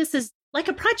that? Say this is like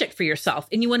a project for yourself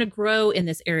and you want to grow in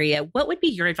this area. What would be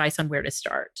your advice on where to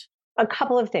start? A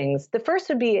couple of things. The first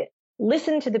would be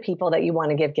listen to the people that you want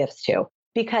to give gifts to,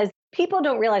 because people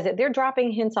don't realize it. They're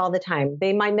dropping hints all the time.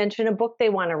 They might mention a book they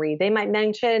want to read. They might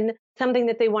mention something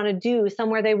that they want to do,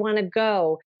 somewhere they want to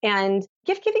go. And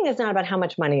gift giving is not about how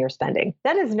much money you're spending.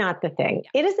 That is not the thing.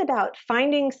 It is about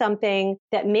finding something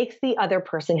that makes the other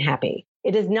person happy.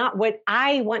 It is not what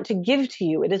I want to give to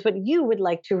you. It is what you would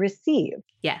like to receive.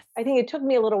 Yes. I think it took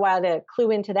me a little while to clue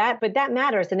into that, but that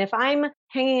matters. And if I'm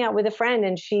hanging out with a friend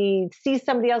and she sees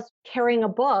somebody else carrying a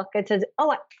book and says,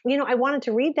 oh, I wanted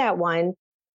to read that one,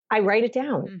 I write it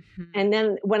down. Mm-hmm. And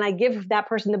then when I give that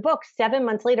person the book 7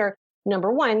 months later,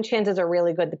 number one, chances are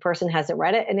really good the person hasn't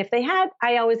read it. And if they had,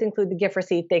 I always include the gift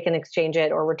receipt. They can exchange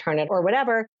it or return it or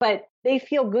whatever, but they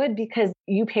feel good because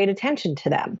you paid attention to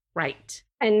them. Right.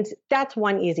 And that's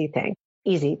one easy thing.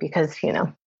 Easy because,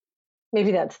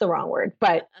 maybe that's the wrong word,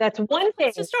 but that's one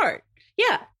thing to start.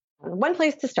 Yeah. One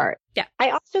place to start. Yeah. I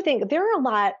also think there are a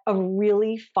lot of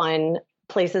really fun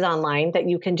places online that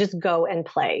you can just go and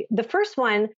play. The first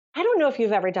one, I don't know if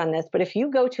you've ever done this, but if you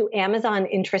go to Amazon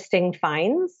Interesting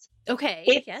Finds, okay,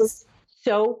 it's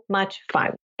so much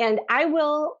fun. And I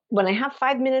will, when I have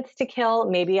 5 minutes to kill,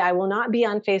 maybe I will not be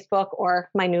on Facebook or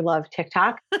my new love,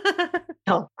 TikTok.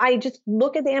 No, I just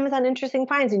look at the Amazon Interesting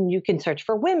Finds and you can search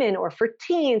for women or for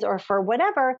teens or for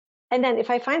whatever. And then if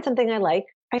I find something I like,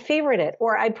 I favorite it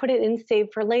or I put it in save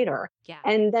for later. Yeah.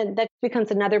 And then that becomes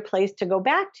another place to go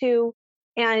back to.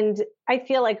 And I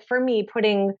feel like for me,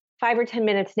 putting 5 or 10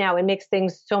 minutes now, it makes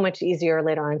things so much easier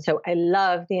later on. So I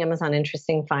love the Amazon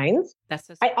Interesting Finds. That's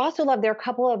so I also love, there are a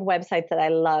couple of websites that I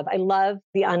love. I love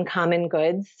the Uncommon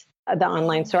Goods, the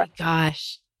online store. Oh my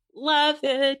gosh. Love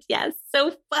it. Yes.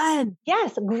 So fun.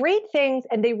 Yes. Great things.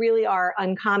 And they really are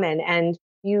uncommon. And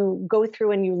you go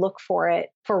through and you look for it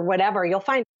for whatever. You'll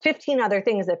find 15 other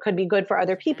things that could be good for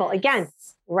other people. Yes. Again,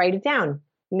 write it down,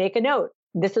 make a note.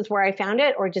 This is where I found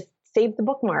it, or just save the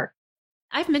bookmark.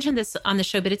 I've mentioned this on the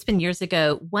show, but it's been years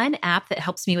ago. One app that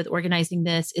helps me with organizing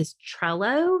this is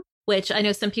Trello, which I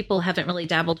know some people haven't really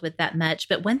dabbled with that much.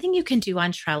 But one thing you can do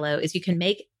on Trello is you can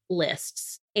make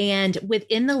lists. And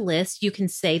within the list, you can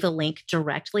save a link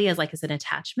directly as an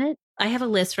attachment. I have a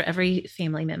list for every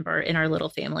family member in our little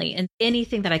family. And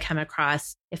anything that I come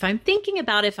across, if I'm thinking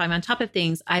about it, if I'm on top of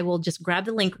things, I will just grab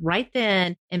the link right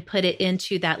then and put it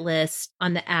into that list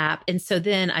on the app. And so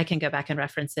then I can go back and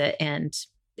reference it and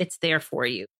it's there for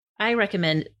you. I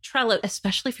recommend Trello,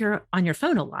 especially if you're on your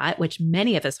phone a lot, which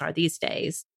many of us are these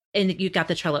days. And you've got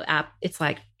the Trello app. It's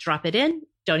like, drop it in.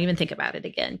 Don't even think about it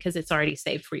again because it's already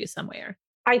saved for you somewhere.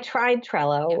 I tried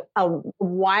Trello a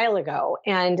while ago,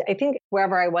 and I think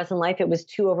wherever I was in life, it was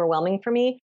too overwhelming for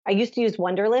me. I used to use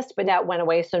Wunderlist, but that went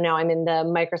away. So now I'm in the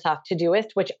Microsoft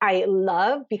Todoist, which I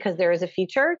love because there is a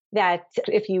feature that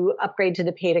if you upgrade to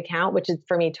the paid account, which is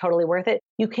for me totally worth it,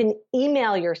 you can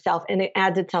email yourself and it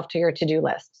adds itself to your to-do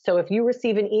list. So if you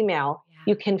receive an email,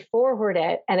 you can forward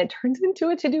it and it turns into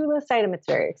a to-do list item. It's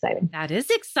very exciting. That is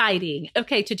exciting.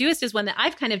 Okay. Todoist is one that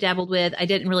I've kind of dabbled with. I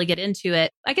didn't really get into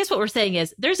it. I guess what we're saying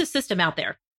is there's a system out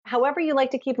there. However you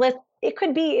like to keep lists, it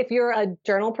could be if you're a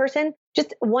journal person,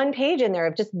 just one page in there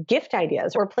of just gift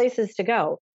ideas or places to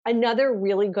go. Another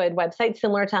really good website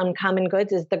similar to Uncommon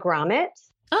Goods is the Grommet.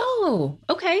 Oh,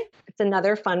 okay. It's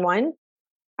another fun one.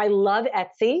 I love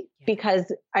Etsy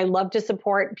because I love to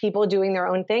support people doing their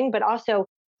own thing, but also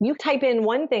you type in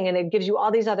one thing and it gives you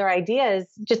all these other ideas.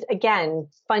 Just again,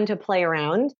 fun to play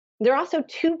around. There are also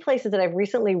two places that I've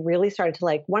recently really started to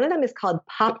like. One of them is called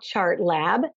Pop Chart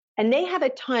Lab, and they have a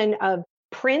ton of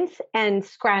prints and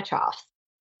scratch offs.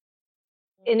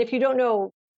 And if you don't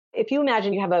know, if you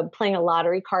imagine you have playing a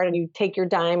lottery card and you take your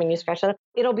dime and you scratch it up,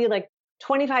 it'll be like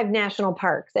 25 national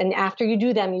parks. And after you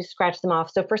do them, you scratch them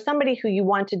off. So for somebody who you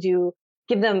want to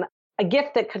give them a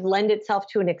gift that could lend itself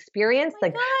to an experience,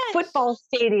 like football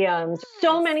stadiums,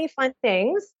 so many fun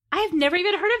things. I've never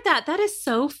even heard of that. That is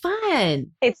so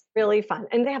fun. It's really fun.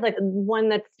 And they have like one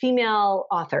that's female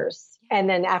authors. And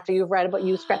then after you've read about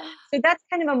you spread. So that's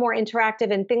kind of a more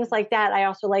interactive and things like that. I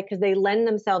also like because they lend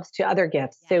themselves to other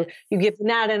gifts. So you give them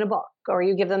that in a book or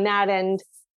you give them that and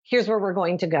here's where we're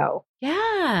going to go.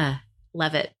 Yeah.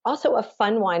 Love it. Also a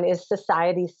fun one is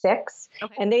Society 6.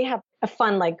 Okay. And they have a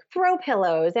fun like throw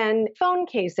pillows and phone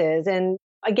cases and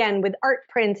again with art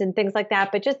prints and things like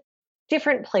that, but just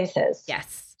different places.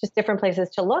 Yes. Just different places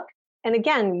to look. And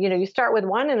again, you start with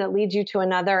one and it leads you to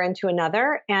another and to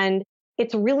another. And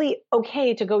it's really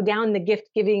okay to go down the gift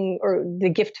giving or the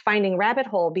gift finding rabbit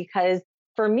hole because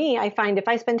for me, I find if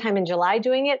I spend time in July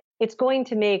doing it, it's going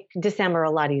to make December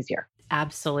a lot easier.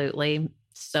 Absolutely.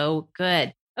 So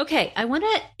good. Okay. I want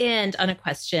to end on a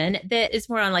question that is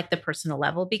more on like the personal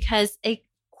level because a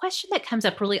question that comes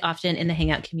up really often in the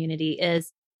Hangout community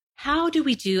is how do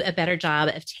we do a better job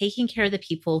of taking care of the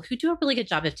people who do a really good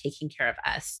job of taking care of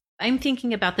us? I'm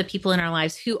thinking about the people in our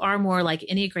lives who are more like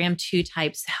Enneagram 2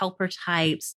 types, helper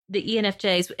types, the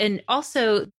ENFJs. And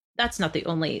also, that's not the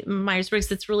only Myers-Briggs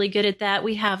that's really good at that.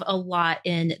 We have a lot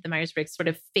in the Myers-Briggs sort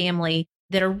of family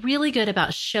that are really good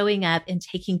about showing up and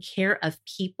taking care of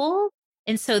people.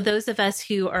 And so those of us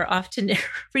who are often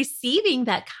receiving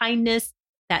that kindness,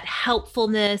 that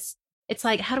helpfulness, it's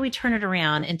like, how do we turn it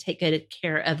around and take good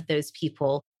care of those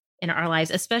people in our lives?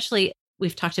 Especially,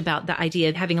 we've talked about the idea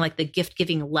of having like the gift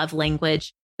giving love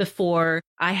language before.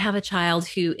 I have a child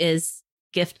who is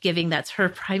gift giving. That's her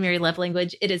primary love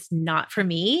language. It is not for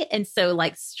me. And so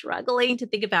like struggling to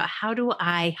think about how do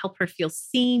I help her feel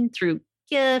seen through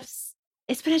gifts?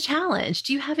 It's been a challenge.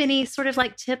 Do you have any sort of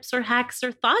like tips or hacks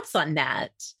or thoughts on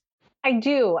that? I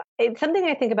do. It's something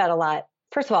I think about a lot.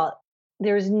 First of all,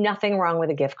 there's nothing wrong with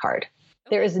a gift card.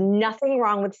 There is nothing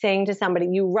wrong with saying to somebody,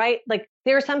 you write, like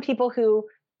there are some people who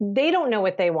they don't know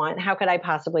what they want. How could I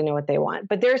possibly know what they want?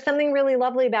 But there's something really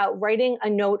lovely about writing a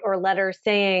note or letter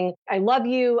saying, I love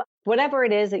you, whatever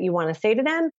it is that you want to say to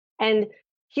them. And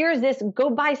here's this,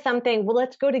 go buy something. Well,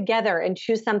 let's go together and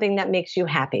choose something that makes you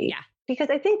happy. Yeah.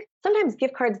 Because I think sometimes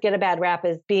gift cards get a bad rap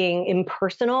as being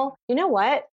impersonal. You know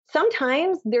what?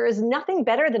 Sometimes there is nothing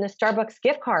better than a Starbucks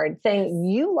gift card saying,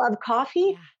 you love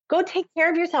coffee. Yeah. Go take care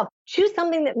of yourself. Choose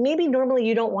something that maybe normally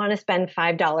you don't want to spend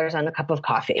 $5 on a cup of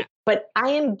coffee. But I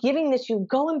am giving this you.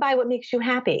 Go and buy what makes you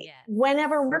happy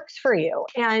whenever works for you.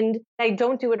 And I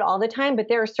don't do it all the time, but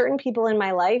there are certain people in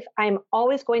my life, I'm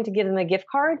always going to give them a gift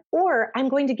card or I'm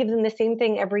going to give them the same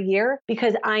thing every year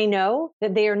because I know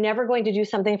that they are never going to do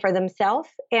something for themselves.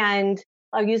 And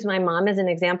I'll use my mom as an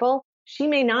example. She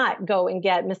may not go and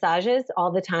get massages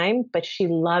all the time, but she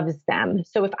loves them.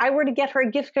 So if I were to get her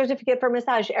a gift certificate for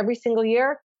massage every single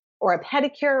year or a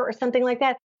pedicure or something like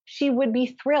that, she would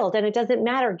be thrilled. And it doesn't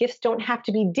matter. Gifts don't have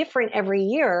to be different every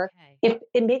year if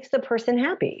it makes the person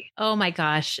happy. Oh my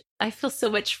gosh. I feel so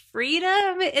much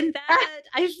freedom in that.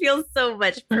 I feel so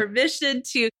much permission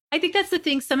to, I think that's the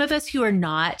thing. Some of us who are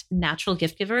not natural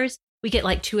gift givers, we get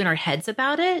like too in our heads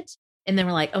about it. And then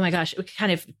we're like, oh my gosh, it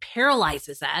kind of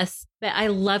paralyzes us. But I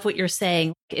love what you're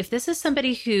saying. If this is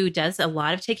somebody who does a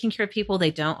lot of taking care of people, they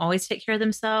don't always take care of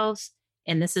themselves.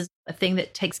 And this is a thing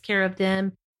that takes care of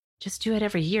them. Just do it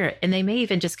every year. And they may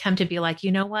even just come to be like,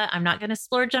 you know what? I'm not going to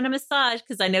splurge on a massage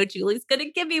because I know Julie's going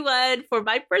to give me one for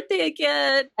my birthday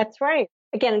again. That's right.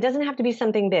 Again, it doesn't have to be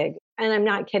something big. And I'm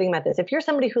not kidding about this. If you're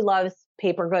somebody who loves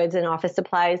paper goods and office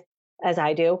supplies, as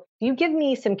I do, you give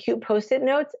me some cute Post-it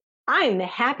notes. I'm the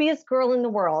happiest girl in the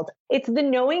world. It's the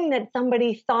knowing that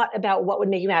somebody thought about what would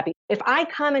make you happy. If I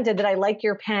commented that I like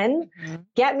your pen,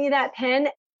 get me that pen,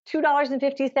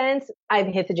 $2.50, I've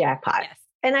hit the jackpot. Yes.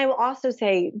 And I will also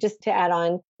say, just to add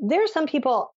on, there are some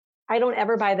people, I don't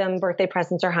ever buy them birthday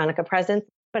presents or Hanukkah presents,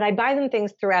 but I buy them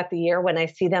things throughout the year when I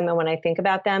see them and when I think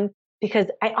about them, because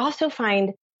I also find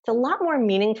it's a lot more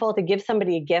meaningful to give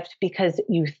somebody a gift because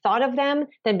you thought of them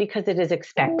than because it is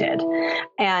expected.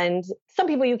 And some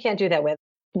people you can't do that with.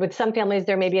 With some families,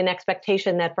 there may be an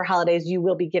expectation that for holidays, you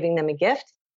will be giving them a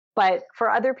gift. But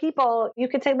for other people, you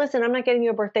could say, listen, I'm not getting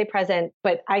you a birthday present,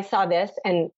 but I saw this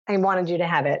and I wanted you to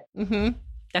have it. Mm-hmm.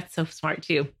 That's so smart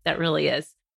too. That really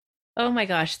is. Oh my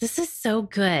gosh, this is so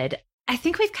good. I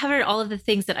think we've covered all of the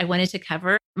things that I wanted to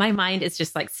cover. My mind is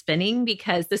just like spinning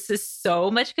because this is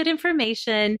so much good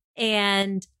information.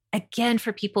 And again,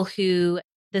 for people who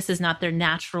this is not their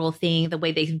natural thing, the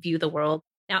way they view the world.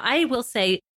 Now, I will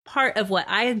say part of what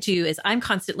I do is I'm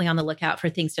constantly on the lookout for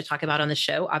things to talk about on the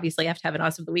show. Obviously, I have to have an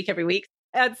awesome of the week every week.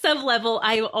 At some level,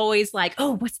 I'm always like,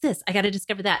 oh, what's this? I got to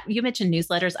discover that. You mentioned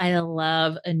newsletters. I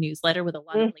love a newsletter with a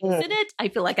lot of links in it. I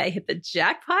feel like I hit the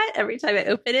jackpot every time I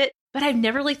open it. But I've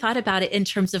never really thought about it in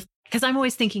terms of, because I'm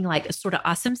always thinking like sort of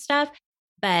awesome stuff.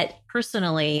 But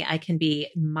personally, I can be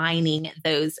mining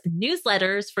those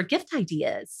newsletters for gift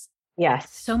ideas.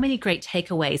 Yes. So many great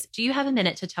takeaways. Do you have a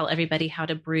minute to tell everybody how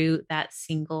to brew that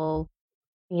single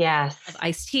of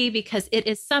iced tea? Because it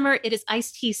is summer. It is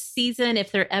iced tea season,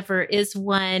 if there ever is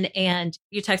one. And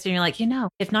you text and you're like,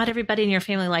 if not everybody in your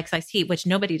family likes iced tea, which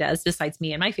nobody does besides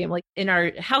me and my family, in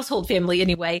our household family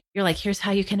anyway, you're like, here's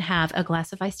how you can have a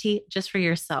glass of iced tea just for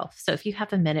yourself. So if you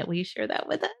have a minute, will you share that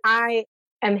with us? I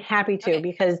am happy to,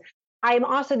 because I'm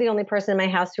also the only person in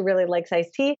my house who really likes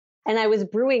iced tea. And I was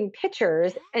brewing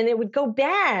pitchers and it would go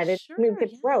bad. It would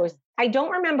get gross. I don't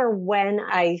remember when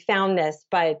I found this,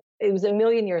 but it was a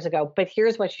million years ago. But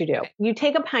here's what you do. You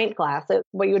take a pint glass,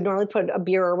 what you would normally put a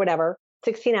beer or whatever,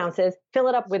 16 ounces, fill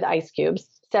it up with ice cubes,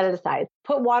 set it aside.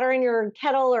 Put water in your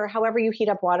kettle or however you heat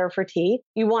up water for tea.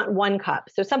 You want 1 cup.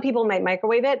 So some people might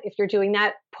microwave it. If you're doing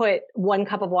that, put 1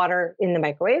 cup of water in the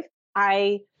microwave.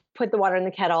 I put the water in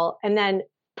the kettle and then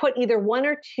put either 1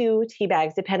 or 2 tea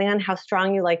bags, depending on how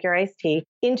strong you like your iced tea,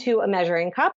 into a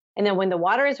measuring cup. And then when the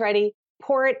water is ready,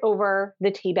 pour it over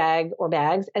the tea bag or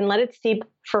bags and let it steep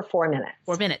for 4 minutes.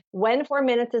 4 minutes. When 4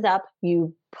 minutes is up,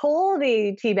 you pull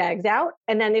the tea bags out.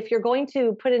 And then if you're going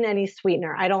to put in any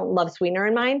sweetener, I don't love sweetener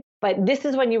in mine, but this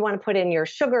is when you want to put in your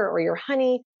sugar or your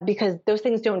honey, because those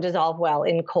things don't dissolve well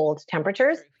in cold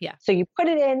temperatures. Yeah. So you put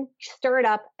it in, stir it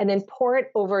up, and then pour it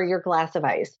over your glass of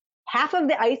ice. Half of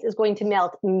the ice is going to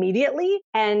melt immediately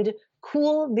and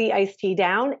cool the iced tea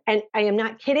down. And I am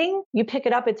not kidding. You pick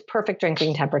it up, it's perfect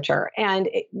drinking temperature. And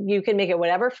you can make it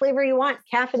whatever flavor you want,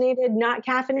 caffeinated, not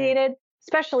caffeinated.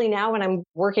 Especially now when I'm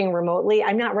working remotely,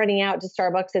 I'm not running out to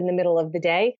Starbucks in the middle of the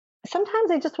day. Sometimes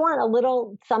I just want a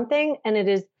little something and it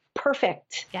is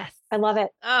perfect. Yes. I love it.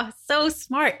 Oh, so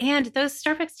smart. And those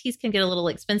Starbucks teas can get a little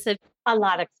expensive. A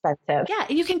lot expensive. Yeah.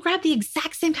 And you can grab the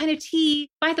exact same kind of tea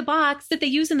by the box that they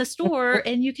use in the store.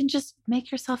 And you can just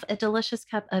make yourself a delicious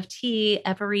cup of tea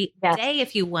every day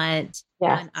if you want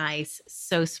on ice.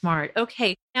 So smart.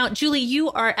 Okay. Now, Julie, you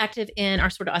are active in our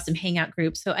Sort of Awesome Hangout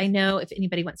group. So I know if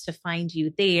anybody wants to find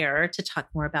you there to talk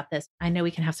more about this, I know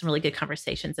we can have some really good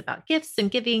conversations about gifts and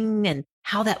giving and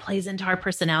how that plays into our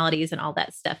personalities and all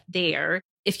that stuff there.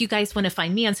 If you guys want to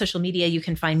find me on social media, you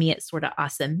can find me at Sort of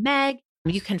Awesome Meg.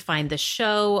 You can find the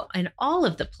show in all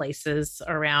of the places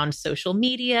around social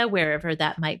media, wherever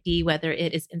that might be, whether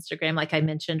it is Instagram, like I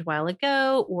mentioned a while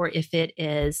ago, or if it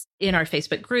is in our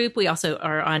Facebook group. We also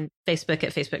are on Facebook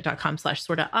at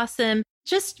facebook.com/sortaawesome.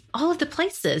 Just all of the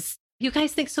places. You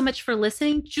guys, thanks so much for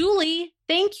listening. Julie,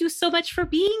 thank you so much for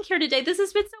being here today. This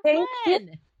has been so fun.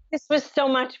 This was so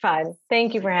much fun.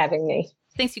 Thank you for having me.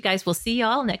 Thanks, you guys. We'll see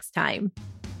y'all next time.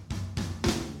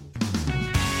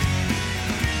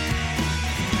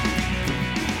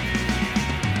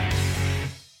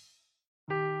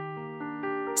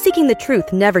 Seeking the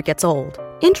truth never gets old.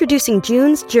 Introducing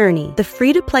June's Journey, the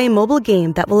free-to-play mobile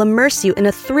game that will immerse you in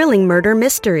a thrilling murder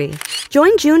mystery.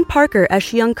 Join June Parker as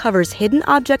she uncovers hidden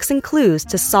objects and clues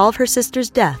to solve her sister's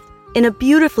death in a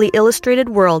beautifully illustrated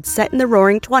world set in the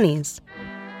Roaring '20s.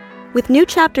 With new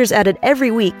chapters added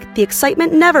every week, the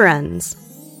excitement never ends.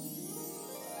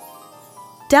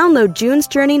 Download June's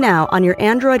Journey now on your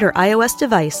Android or iOS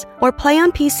device or play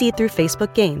on PC through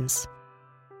Facebook Games.